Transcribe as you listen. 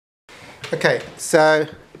Okay, so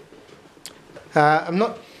I'm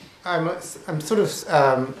not. I'm sort of.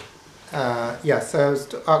 Yeah. So I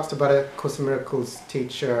was asked about a Course in Miracles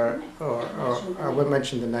teacher, or I won't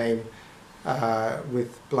mention the name,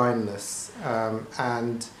 with blindness,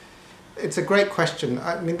 and it's a great question.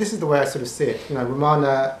 I mean, this is the way I sort of see it. You know,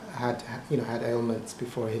 Ramana had ailments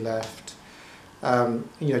before he left.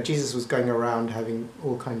 Jesus was going around having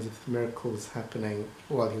all kinds of miracles happening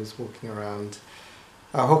while he was walking around.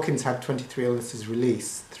 Hawkins had 23 illnesses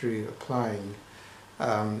released through applying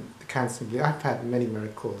the counselling. I've had many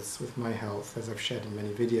miracles with my health, as I've shared in many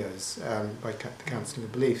videos, by the counselling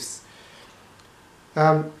of beliefs.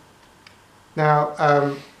 And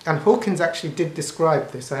Hawkins actually did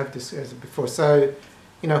describe this. I have discussed it before. So,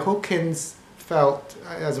 Hawkins felt,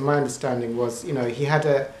 as my understanding was, he had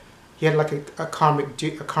like a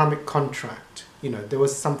karmic contract. There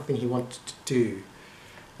was something he wanted to do.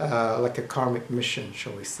 Like a karmic mission,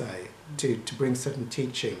 shall we say, to bring certain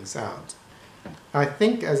teachings out. I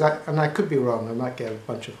think, and I could be wrong, I might get a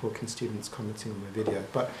bunch of Hawkins students commenting on my video,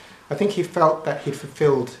 but I think he felt that he'd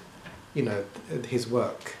fulfilled, his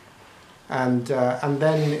work. And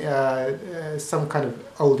then some kind of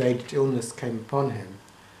old age illness came upon him.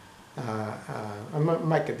 I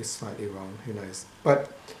might get this slightly wrong, who knows.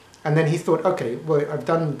 And then he thought, okay, well, I've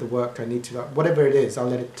done the work I need to, whatever it is, I'll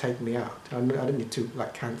let it take me out. I don't need to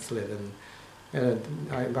cancel it, and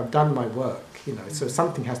I've done my work, so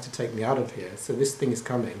something has to take me out of here. So this thing is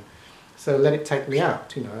coming, so let it take me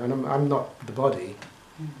out, and I'm not the body.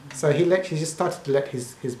 Mm-hmm. So he just started to let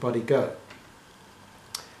his body go.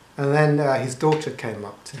 And then his daughter came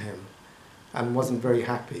up to him and wasn't very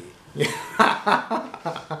happy.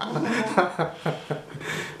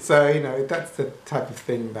 So that's the type of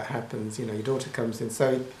thing that happens. Your daughter comes in,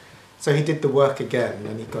 so he did the work again,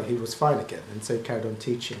 and he was fine again, and so he carried on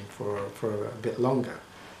teaching for a bit longer.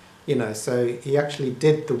 So he actually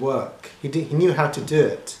did the work. He knew how to do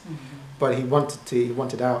it, mm-hmm. But he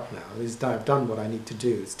wanted out now. I've done what I need to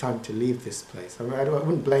do. It's time to leave this place. I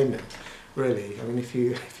wouldn't blame him. Really, I mean, if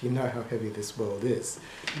you know how heavy this world is,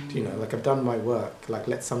 mm-hmm. I've done my work,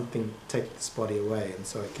 let something take this body away, and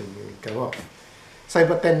so I can go off. So,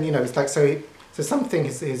 but then it's like so something.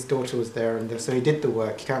 His daughter was there, and so he did the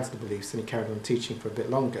work. He cancelled the beliefs, and he carried on teaching for a bit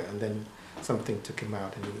longer, and then something took him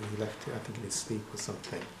out, and he left. I think in his sleep or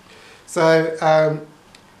something. So,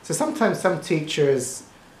 so sometimes some teachers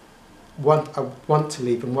want to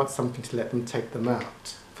leave and want something to let them take them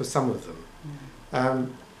out. For some of them.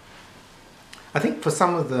 Mm. I think for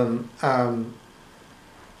some of them,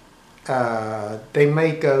 they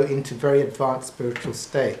may go into very advanced spiritual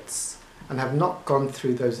states and have not gone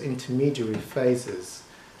through those intermediary phases,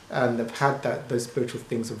 and have had those spiritual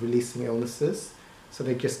things of releasing illnesses. So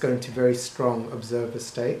they just go into very strong observer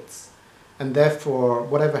states, and therefore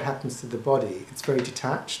whatever happens to the body, it's very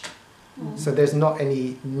detached. Mm. So there's not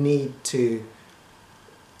any need to.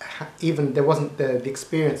 Even there wasn't the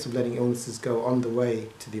experience of letting illnesses go on the way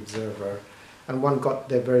to the observer. And one got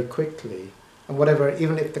there very quickly, and whatever,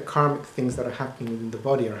 even if the karmic things that are happening in the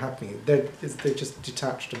body are happening, they're just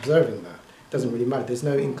detached observing that. It doesn't really matter. There's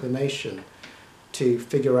no inclination to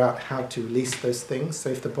figure out how to release those things. So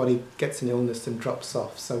if the body gets an illness and drops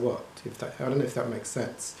off, so what? I don't know if that makes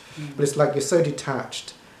sense. Mm-hmm. But it's like you're so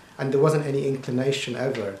detached, and there wasn't any inclination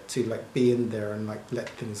ever to be in there and let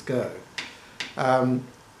things go.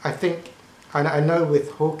 I think, I know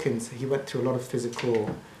with Hawkins, he went through a lot of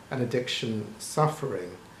physical and addiction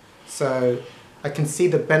suffering. So I can see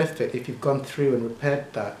the benefit if you've gone through and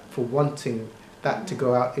repaired that, for wanting that to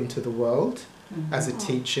go out into the world, mm-hmm. as a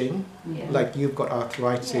teaching. Yeah. Like you've got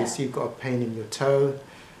arthritis, yeah. You've got a pain in your toe,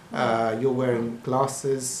 you're wearing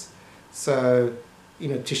glasses. So,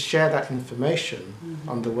 to share that information, mm-hmm.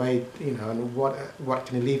 on the way, and what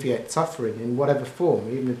can alleviate suffering in whatever form,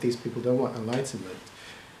 even if these people don't want enlightenment.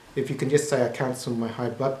 If you can just say, I cancel my high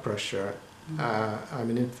blood pressure, I'm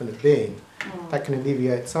an infinite being, that can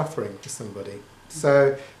alleviate suffering to somebody.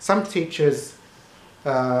 So some teachers,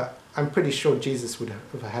 I'm pretty sure Jesus would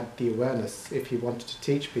have had the awareness if he wanted to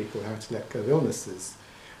teach people how to let go of illnesses,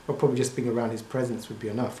 or probably just being around his presence would be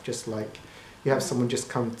enough. Just like you have someone just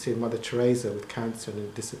come to Mother Teresa with cancer and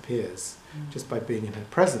it disappears, just by being in her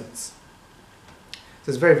presence. So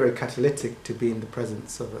it's very, very catalytic to be in the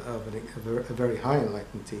presence of a very high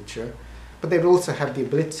enlightened teacher, but they would also have the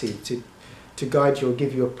ability to guide you or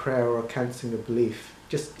give you a prayer or a cancelling of belief.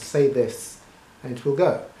 Just say this and it will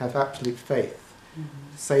go. Have absolute faith.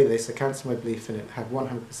 Mm-hmm. Say this, I cancel my belief in it, have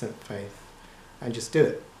 100% faith, and just do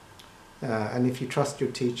it. And if you trust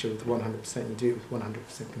your teacher with 100%, you do it with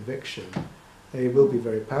 100% conviction, it will be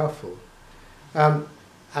very powerful.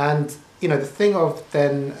 And you know, the thing of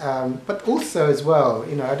then, but also as well,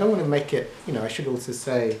 you know, I don't want to make it, you know, I should also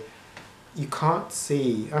say, you can't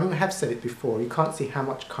see, I mean, I have said it before, you can't see how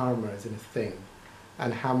much karma is in a thing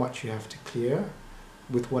and how much you have to clear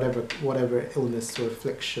with whatever illness or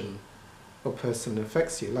affliction or person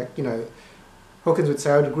affects you. Like, you know, Hawkins would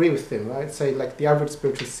say, I would agree with him, right? Say, like, the average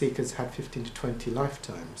spiritual seeker's had 15 to 20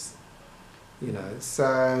 lifetimes, you know,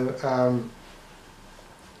 so,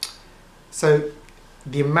 so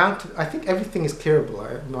the amount, I think everything is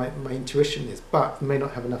clearable, my intuition is, but you may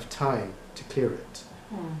not have enough time to clear it.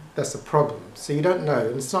 That's a problem. So you don't know,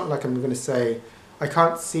 and it's not like I'm going to say, I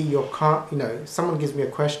can't see your you know, someone gives me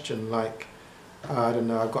a question like, I don't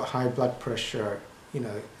know, I've got high blood pressure, you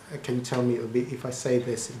know, can you tell me it'll be, if I say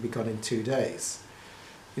this, it'll be gone in 2 days?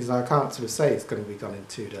 He's like, I can't sort of say it's going to be gone in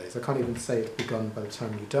 2 days. I can't even say it'll be gone by the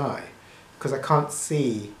time you die, because I can't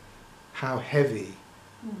see how heavy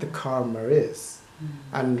the karma is.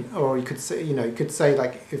 And, or you could say, you know, you could say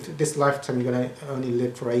like, if this lifetime you're going to only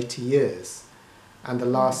live for 80 years, and the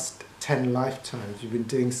last 10 lifetimes you've been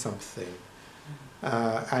doing something,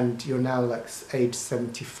 and you're now like age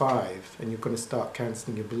 75 and you're going to start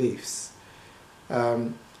cancelling your beliefs.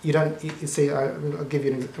 You don't, you see, I'll give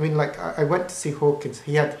you an example. I mean, like, I went to see Hawkins.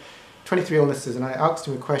 He had 23 illnesses, and I asked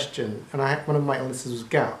him a question, and one of my illnesses was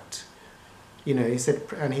gout. You know, he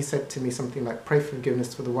said to me something like, pray for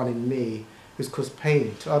forgiveness for the one in me who's caused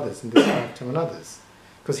pain to others in this lifetime and others.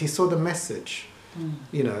 Because he saw the message.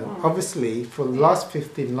 You know, obviously, for the last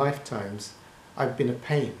 15 lifetimes, I've been a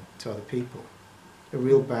pain to other people. A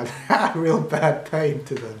real bad pain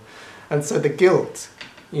to them. And so the guilt,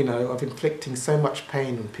 you know, of inflicting so much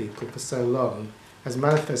pain on people for so long has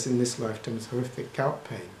manifested in this lifetime as horrific gout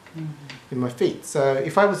pain in my feet. So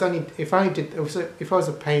if I was a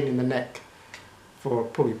pain in the neck, for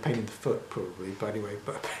probably pain in the foot probably, but anyway,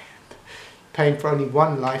 but pain for only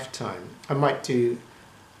one lifetime,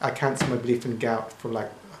 I cancel my belief in gout for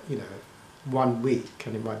like, you know, 1 week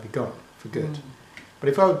and it might be gone for good. But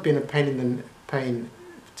if I had been a pain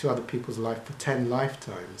to other people's life for 10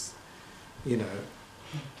 lifetimes, you know,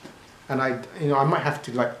 and I might have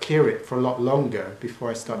to like clear it for a lot longer before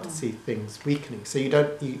I start to see things weakening. So you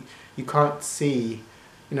can't see,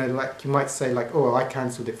 you know, like you might say like, oh, I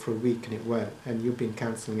cancelled it for a week and it went, and you've been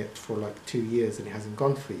cancelling it for like 2 years and it hasn't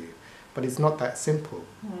gone for you. But it's not that simple.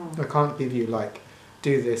 I can't give you like,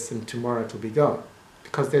 do this and tomorrow it'll be gone,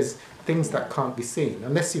 because there's things that can't be seen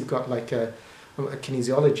unless you've got like a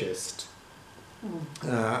kinesiologist.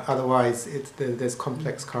 Otherwise there's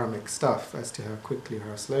complex karmic stuff as to how quickly or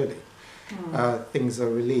how slowly things are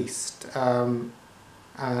released, so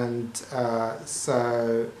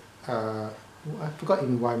I've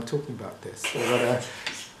forgotten why I'm talking about this,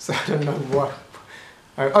 so I don't know what.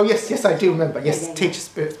 Oh yes, I do remember. Yes, teachers,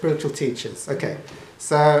 spiritual teachers. Okay,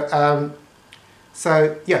 so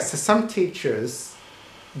some teachers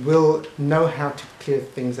will know how to clear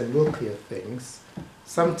things and will clear things.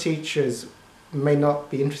 Some teachers may not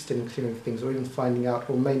be interested in clearing things or even finding out,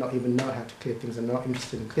 or may not even know how to clear things and not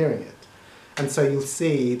interested in clearing it. And so you'll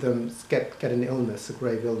see them get an illness, a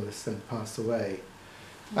grave illness, and pass away.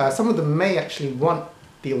 Some of them may actually want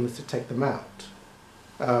the illness to take them out.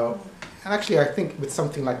 And actually I think with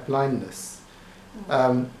something like blindness,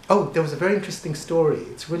 there was a very interesting story.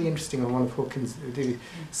 It's really interesting on one of Hawkins' videos.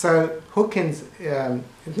 So Hawkins,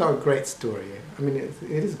 it's not a great story. I mean, it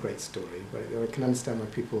is a great story, but I can understand why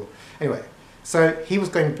people... Anyway, so he was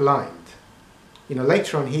going blind. You know,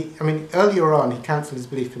 later on, earlier on, he cancelled his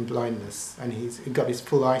belief in blindness, and he got his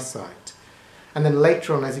full eyesight. And then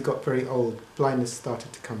later on, as he got very old, blindness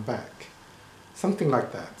started to come back. Something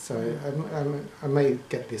like that. So I may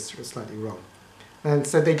get this slightly wrong. And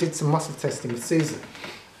so they did some muscle testing with Susan.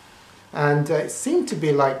 And it seemed to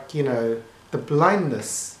be like, you know, the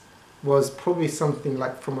blindness was probably something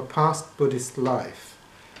like from a past Buddhist life,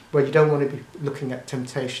 where you don't want to be looking at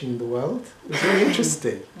temptation in the world. It was really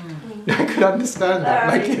interesting. I could understand that.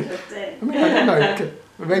 Like, I don't know,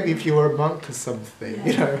 maybe if you were a monk or something,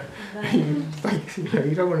 you know,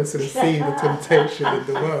 you don't want to sort of see the temptation in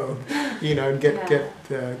the world, you know, and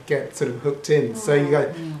get sort of hooked in. So you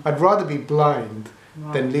go, I'd rather be blind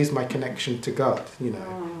than lose my connection to God, you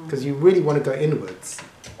know, because you really want to go inwards.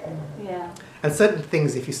 And certain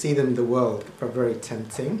things, if you see them in the world, are very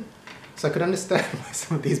tempting. So I could understand why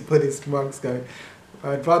some of these Buddhist monks go,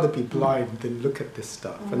 I'd rather be blind than look at this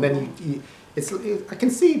stuff. And then I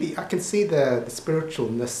can see the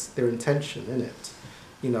spiritualness, their intention in it.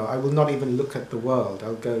 You know, I will not even look at the world.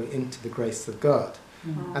 I'll go into the grace of God.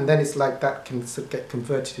 And then it's like that can get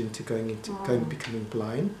converted into becoming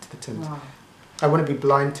blind to the temptation. I want to be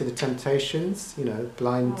blind to the temptations, you know,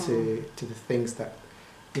 blind to the things that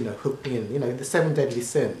hook me in. The 7 deadly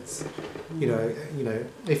sins.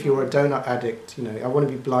 If you're a donut addict, I want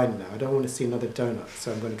to be blind now. I don't want to see another donut,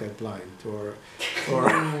 so I'm going to go blind. Or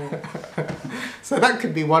so that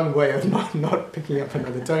could be one way of not picking up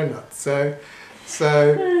another donut. So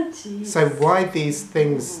why these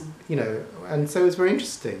things, and so it's very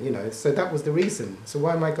interesting, so that was the reason. So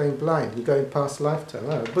why am I going blind? You're going past lifetime.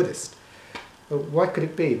 Oh, a Buddhist. Well, why could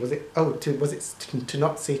it be? Was it to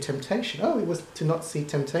not see temptation? Oh, it was to not see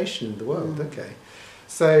temptation in the world. Okay.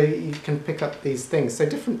 So you can pick up these things. So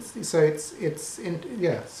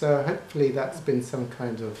so hopefully that's been some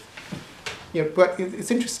kind of, but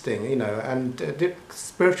it's interesting, and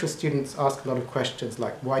spiritual students ask a lot of questions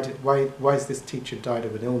like, why is this teacher died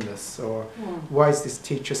of an illness, or why is this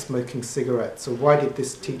teacher smoking cigarettes, or why did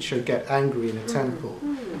this teacher get angry in a temple,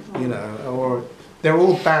 or they're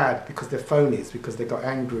all bad because they're phonies, because they got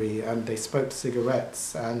angry and they smoked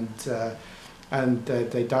cigarettes and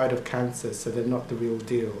they died of cancer, so they're not the real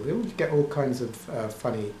deal. You get all kinds of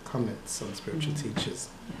funny comments on spiritual teachers.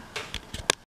 Yeah.